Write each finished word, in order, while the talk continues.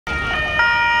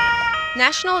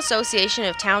National Association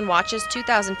of Town Watch's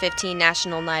 2015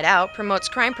 National Night Out promotes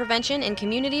crime prevention in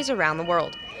communities around the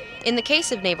world. In the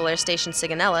case of Naval Air Station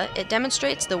Sigonella, it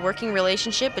demonstrates the working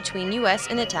relationship between U.S.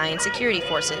 and Italian security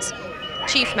forces.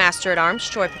 Chief Master at Arms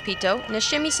Troy Pepito,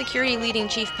 Nashimi Security Leading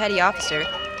Chief Petty Officer,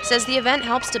 says the event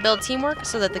helps to build teamwork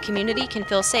so that the community can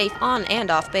feel safe on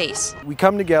and off base. We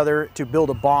come together to build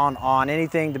a bond on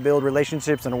anything to build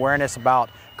relationships and awareness about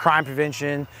crime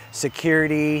prevention,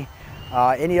 security,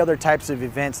 any other types of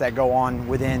events that go on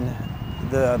within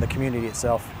the community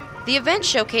itself. The event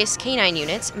showcased canine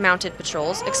units, mounted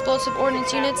patrols, explosive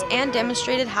ordnance units, and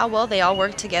demonstrated how well they all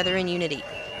work together in unity.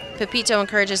 Pepito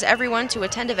encourages everyone to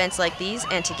attend events like these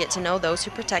and to get to know those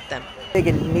who protect them. They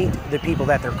can meet the people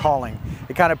that they're calling.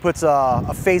 It kind of puts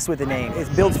a face with the name.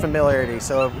 It builds familiarity,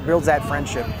 so it builds that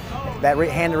friendship, that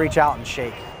hand to reach out and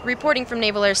shake. Reporting from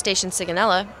Naval Air Station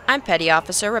Sigonella, I'm Petty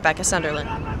Officer Rebecca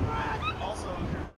Sunderland.